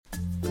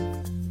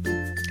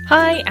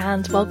Hi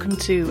and welcome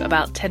to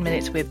About 10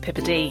 Minutes with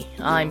Pippa D.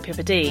 I'm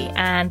Pippa D,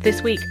 and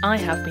this week I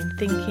have been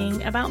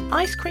thinking about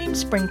ice cream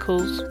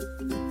sprinkles,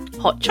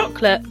 hot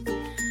chocolate,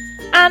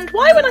 and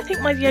why when I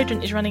think my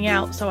deodorant is running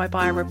out so I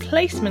buy a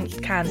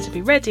replacement can to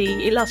be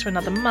ready, it lasts for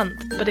another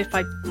month, but if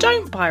I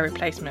don't buy a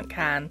replacement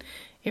can,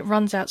 it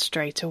runs out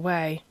straight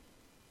away.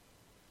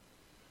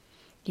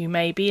 You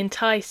may be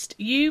enticed,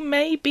 you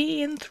may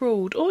be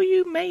enthralled, or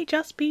you may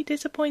just be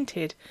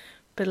disappointed,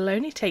 but it'll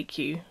only take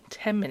you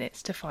 10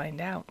 minutes to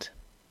find out.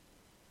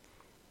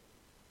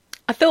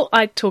 I thought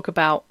I'd talk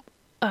about,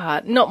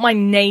 not my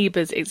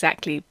neighbours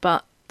exactly,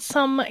 but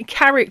some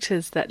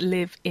characters that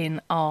live in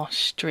our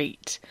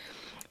street.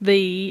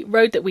 The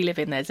road that we live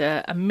in, there's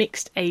a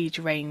mixed age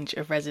range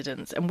of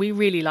residents, and we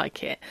really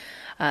like it.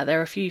 There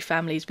are a few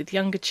families with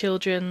younger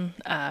children,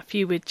 a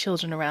few with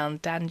children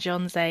around Dan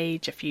John's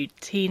age, a few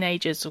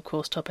teenagers, of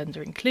course, top ends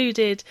are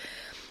included,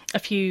 a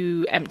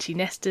few empty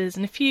nesters,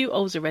 and a few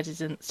older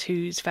residents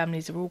whose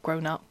families are all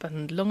grown up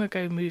and long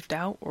ago moved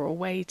out or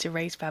away to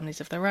raise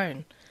families of their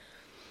own.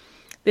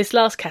 This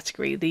last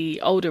category, the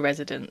older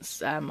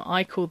residents,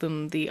 I call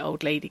them the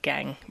old lady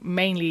gang,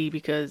 mainly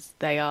because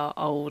they are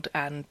old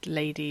and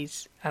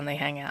ladies and they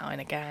hang out in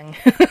a gang.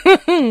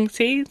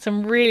 See,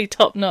 some really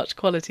top-notch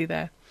quality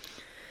there.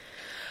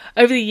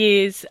 Over the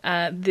years,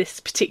 this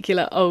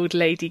particular old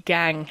lady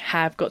gang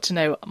have got to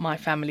know my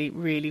family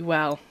really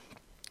well.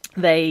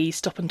 They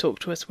stop and talk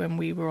to us when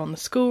we were on the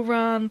school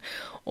run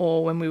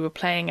or when we were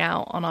playing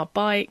out on our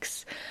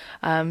bikes.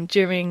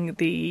 During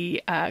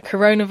the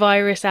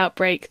coronavirus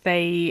outbreak,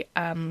 they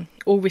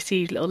all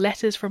received little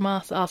letters from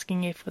us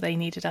asking if they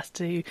needed us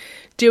to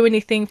do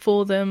anything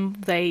for them.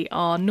 They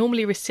are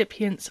normally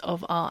recipients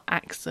of our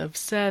acts of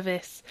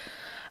service.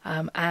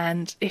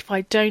 And if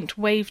I don't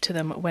wave to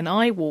them when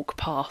I walk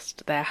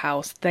past their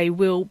house, they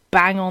will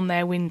bang on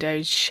their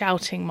windows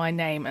shouting my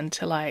name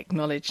until I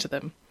acknowledge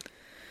them.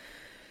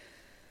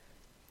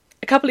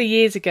 A couple of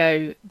years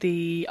ago,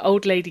 the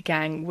old lady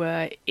gang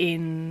were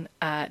in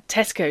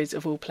Tesco's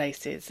of all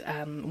places.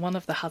 One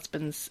of the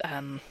husbands,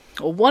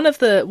 or one of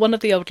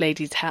the old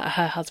ladies,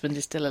 her husband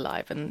is still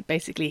alive, and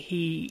basically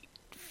he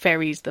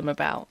ferries them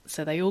about,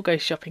 so they all go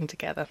shopping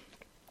together.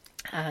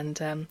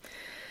 And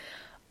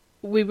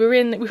we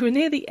were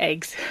near the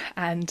eggs,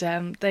 and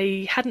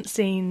they hadn't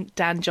seen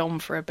Dan John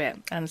for a bit,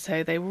 and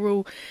so they were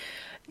all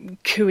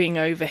cooing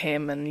over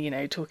him and, you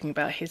know, talking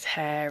about his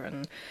hair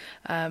and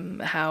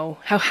how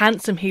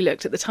handsome he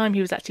looked. At the time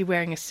he was actually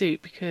wearing a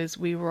suit because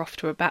we were off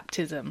to a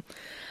baptism,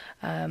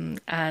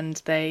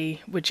 and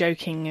they were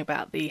joking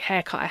about the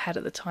haircut I had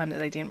at the time, that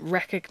they didn't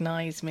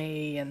recognise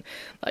me and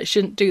I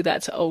shouldn't do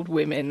that to old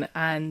women.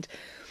 And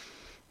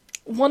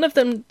one of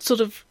them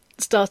sort of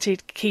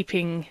started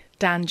keeping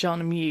Dan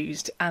John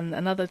amused, and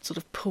another sort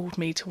of pulled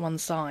me to one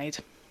side,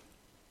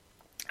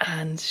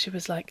 and she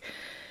was like,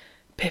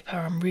 "Pippa,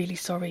 I'm really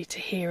sorry to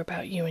hear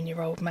about you and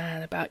your old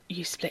man, about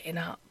you splitting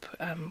up.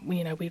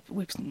 You know,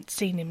 we've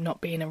seen him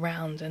not being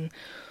around, and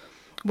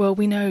well,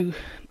 we know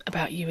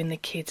about you and the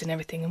kids and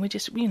everything, and we're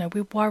just, you know,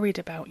 we're worried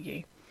about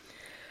you."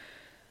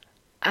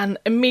 And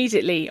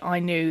immediately I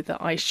knew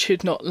that I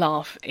should not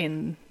laugh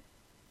in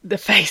the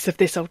face of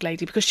this old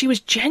lady because she was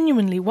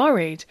genuinely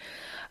worried.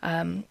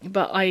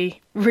 But I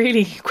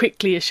really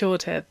quickly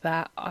assured her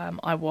that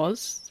I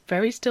was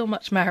very still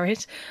much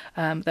married,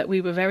 that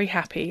we were very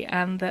happy,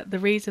 and that the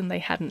reason they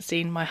hadn't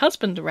seen my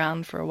husband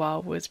around for a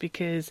while was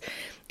because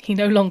he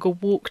no longer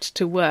walked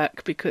to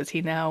work, because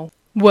he now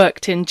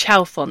worked in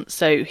Chalfont,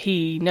 so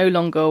he no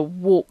longer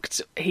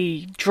walked,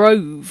 he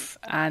drove.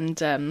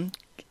 And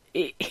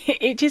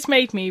it just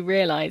made me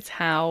realise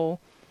how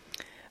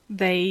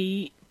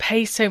they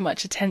pay so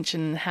much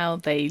attention, how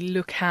they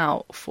look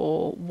out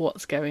for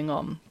what's going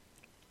on.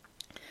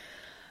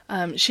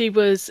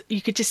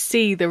 You could just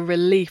see the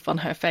relief on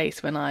her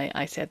face when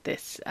I said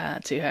this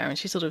to her, and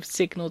she sort of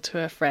signalled to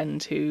her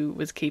friend who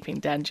was keeping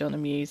Dan John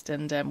amused,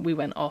 and we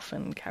went off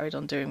and carried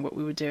on doing what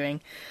we were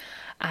doing,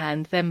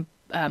 and then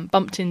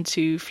bumped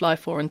into Fly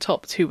 4 and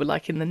Tops, who were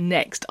like in the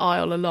next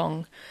aisle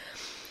along,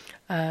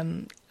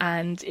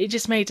 and it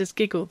just made us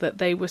giggle that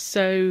they were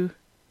so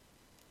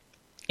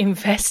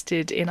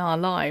invested in our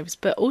lives,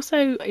 but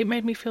also it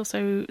made me feel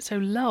so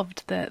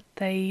loved that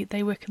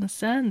they were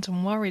concerned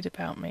and worried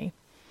about me.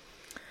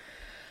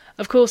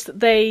 Of course,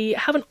 they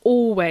haven't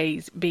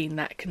always been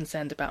that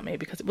concerned about me,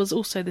 because it was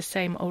also the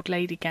same old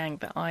lady gang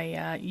that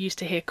I used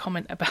to hear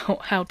comment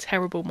about how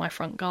terrible my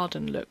front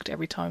garden looked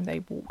every time they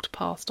walked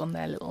past on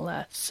their little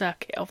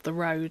circuit of the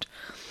road.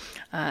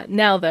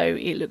 Now, though,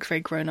 it looks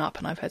very grown up,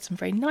 and I've heard some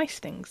very nice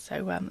things,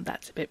 so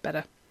that's a bit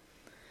better.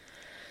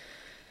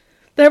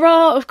 There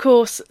are, of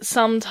course,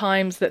 some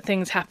times that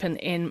things happen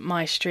in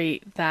my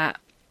street that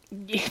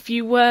if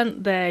you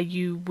weren't there,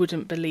 you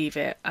wouldn't believe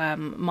it.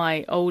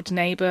 My old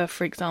neighbour,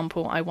 for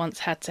example, I once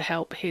had to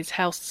help his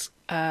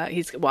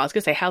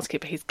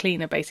housekeeper, his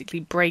cleaner, basically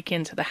break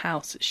into the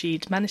house.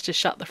 She'd managed to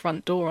shut the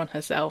front door on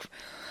herself,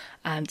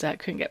 and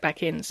couldn't get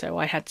back in. So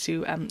I had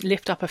to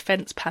lift up a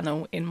fence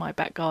panel in my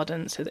back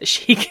garden so that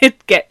she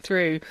could get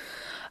through.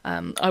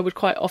 I would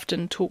quite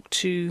often talk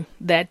to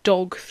their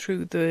dog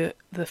through the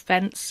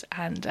fence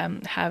and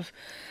have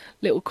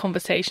little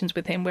conversations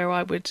with him where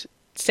I would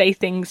say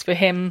things for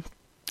him,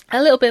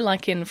 a little bit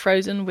like in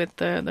Frozen with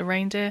the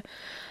reindeer.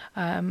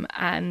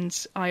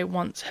 And I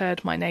once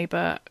heard my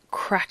neighbour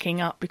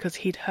cracking up because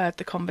he'd heard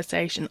the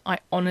conversation. I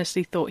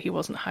honestly thought he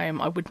wasn't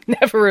home. I would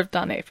never have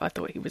done it if I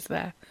thought he was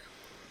there.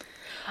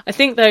 I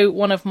think, though,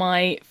 one of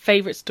my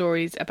favourite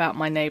stories about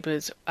my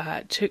neighbours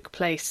took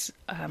place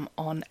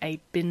on a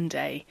bin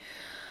day.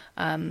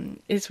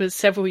 This was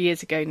several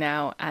years ago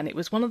now, and it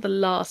was one of the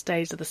last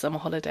days of the summer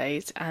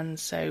holidays, and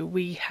so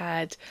we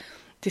had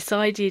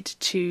decided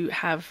to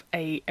have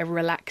a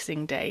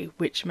relaxing day,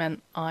 which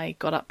meant I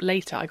got up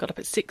later. I got up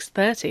at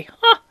 6:30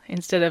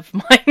 instead of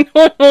my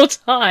normal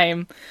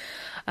time.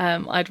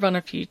 I'd run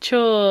a few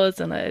chores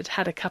and I'd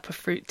had a cup of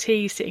fruit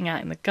tea sitting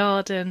out in the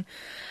garden,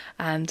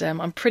 and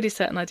I'm pretty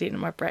certain I'd eaten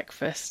my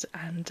breakfast.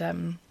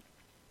 And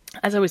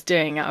as I was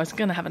doing it, I was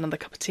going to have another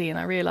cup of tea, and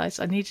I realised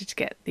I needed to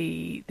get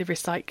the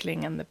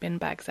recycling and the bin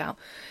bags out.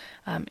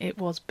 It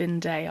was bin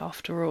day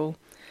after all.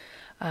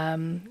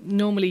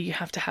 Normally you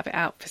have to have it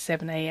out for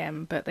 7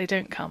 a.m, but they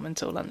don't come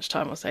until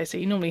lunchtime or so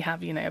you normally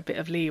have, a bit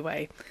of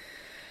leeway.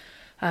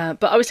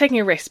 But I was taking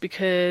a risk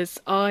because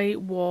I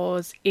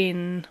was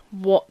in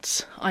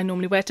what I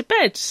normally wear to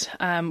bed.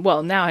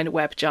 Well, now I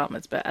wear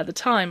pyjamas, but at the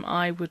time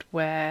I would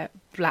wear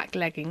black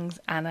leggings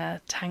and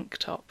a tank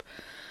top.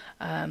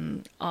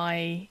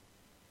 I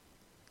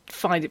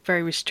find it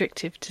very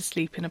restrictive to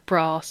sleep in a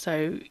bra,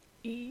 so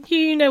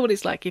you know what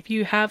it's like. If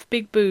you have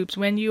big boobs,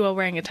 when you are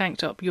wearing a tank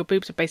top, your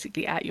boobs are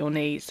basically at your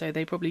knees, so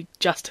they probably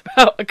just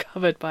about are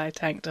covered by a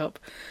tank top.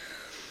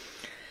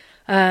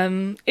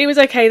 It was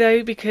okay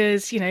though,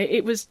 because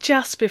it was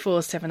just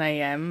before 7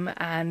 a.m.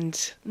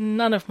 and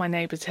none of my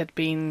neighbours had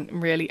been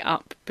really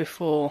up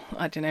before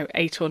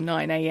 8 or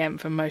 9 a.m.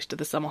 for most of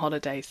the summer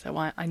holidays, so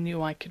I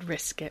knew I could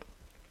risk it.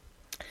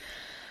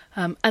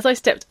 As I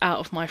stepped out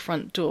of my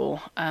front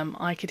door,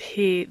 I could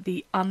hear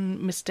the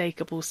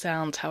unmistakable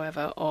sound,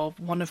 however, of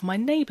one of my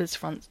neighbours'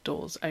 front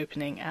doors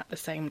opening at the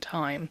same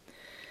time.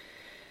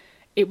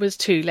 It was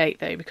too late,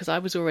 though, because I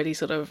was already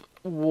sort of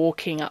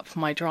walking up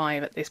my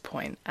drive at this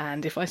point,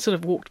 and if I sort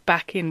of walked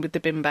back in with the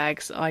bin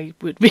bags, I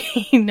would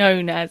be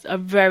known as a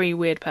very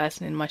weird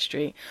person in my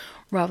street,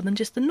 rather than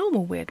just the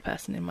normal weird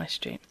person in my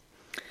street.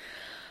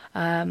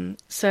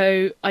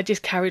 So I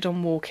just carried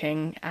on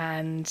walking,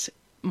 and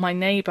my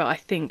neighbour, I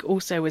think,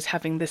 also was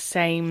having the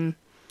same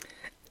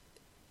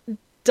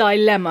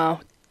dilemma.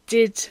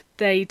 Did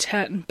they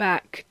turn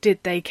back? Did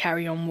they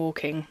carry on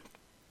walking?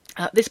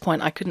 At this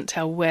point, I couldn't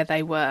tell where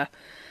they were,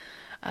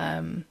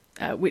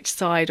 which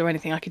side or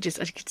anything. I could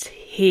just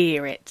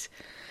hear it.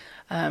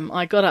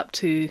 I got up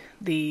to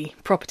the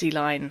property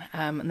line,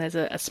 and there's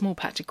a small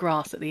patch of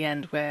grass at the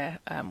end where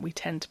we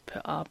tend to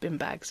put our bin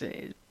bags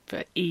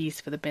for ease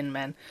for the bin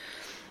men.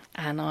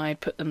 And I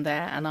put them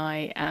there, and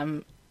I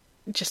am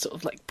just sort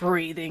of like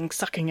breathing,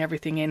 sucking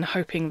everything in,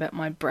 hoping that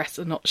my breasts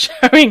are not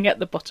showing at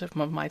the bottom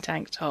of my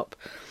tank top.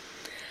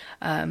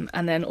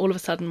 And then all of a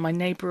sudden my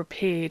neighbour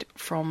appeared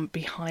from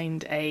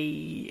behind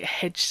a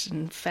hedge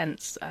and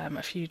fence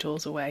a few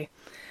doors away.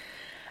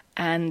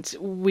 And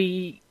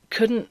we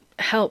couldn't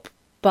help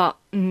but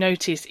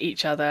notice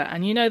each other.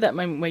 And you know that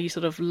moment where you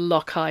sort of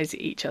lock eyes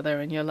at each other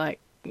and you're like,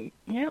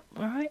 yep,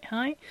 all right,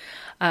 hi.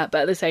 But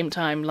at the same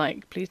time,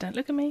 like, please don't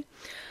look at me.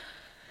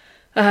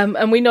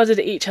 And we nodded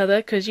at each other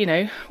because,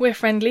 we're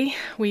friendly.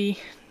 We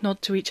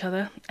nod to each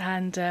other,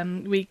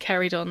 and we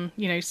carried on,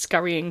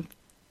 scurrying,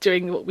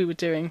 doing what we were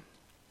doing.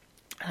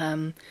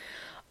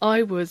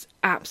 I was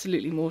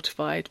absolutely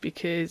mortified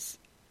because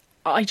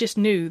I just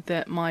knew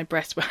that my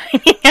breasts were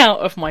hanging out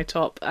of my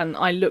top, and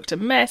I looked a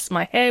mess.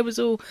 My hair was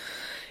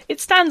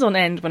it stands on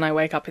end when I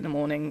wake up in the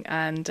morning,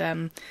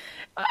 and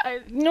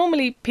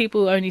normally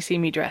people only see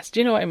me dressed.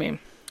 Do you know what I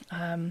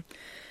mean?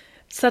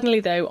 Suddenly,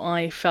 though,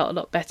 I felt a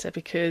lot better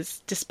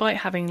because despite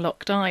having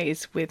locked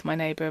eyes with my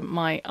neighbour,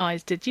 my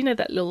eyes did,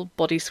 that little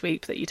body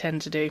sweep that you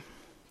tend to do.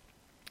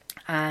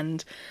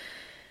 And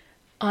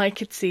I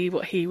could see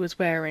what he was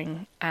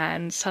wearing,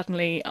 and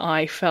suddenly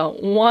I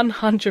felt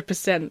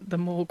 100% the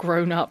more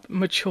grown-up,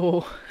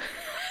 mature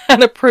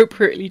and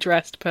appropriately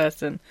dressed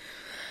person.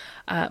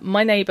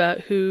 My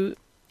neighbour, who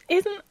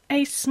isn't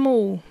a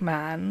small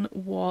man,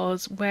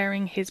 was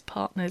wearing his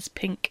partner's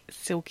pink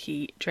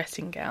silky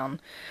dressing gown.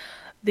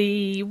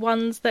 The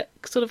ones that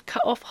sort of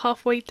cut off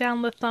halfway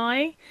down the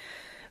thigh.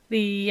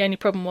 The only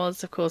problem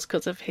was, of course,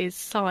 because of his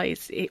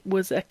size, it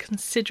was a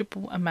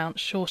considerable amount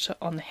shorter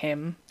on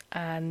him,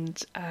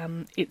 and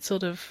it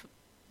sort of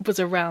was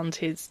around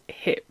his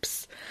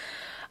hips.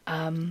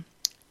 And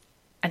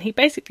he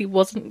basically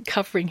wasn't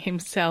covering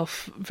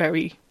himself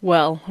very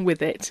well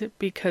with it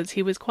because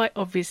he was quite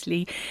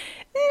obviously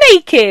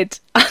naked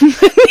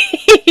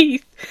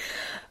underneath.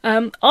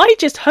 I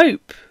just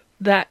hope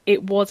that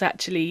it was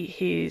actually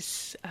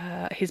his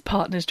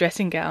partner's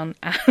dressing gown,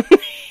 and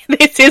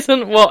this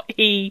isn't what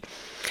he...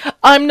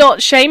 I'm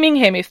not shaming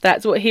him if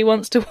that's what he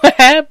wants to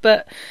wear,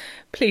 but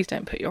please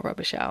don't put your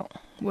rubbish out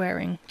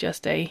wearing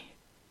just a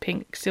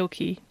pink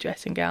silky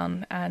dressing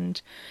gown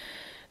and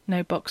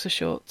no boxer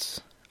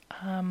shorts.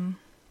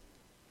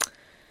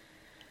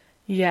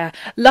 Yeah,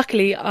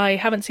 luckily I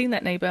haven't seen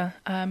that neighbour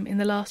in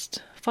the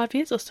last 5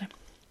 years or so.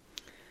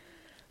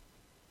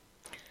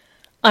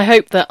 I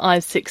hope that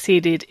I've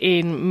succeeded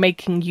in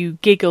making you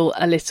giggle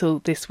a little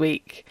this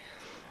week.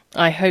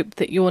 I hope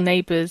that your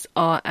neighbours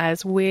are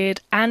as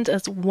weird and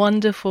as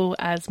wonderful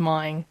as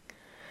mine.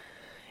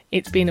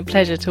 It's been a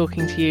pleasure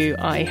talking to you.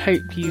 I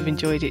hope you've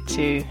enjoyed it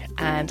too,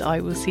 and I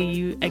will see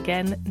you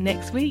again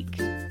next week.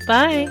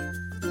 Bye!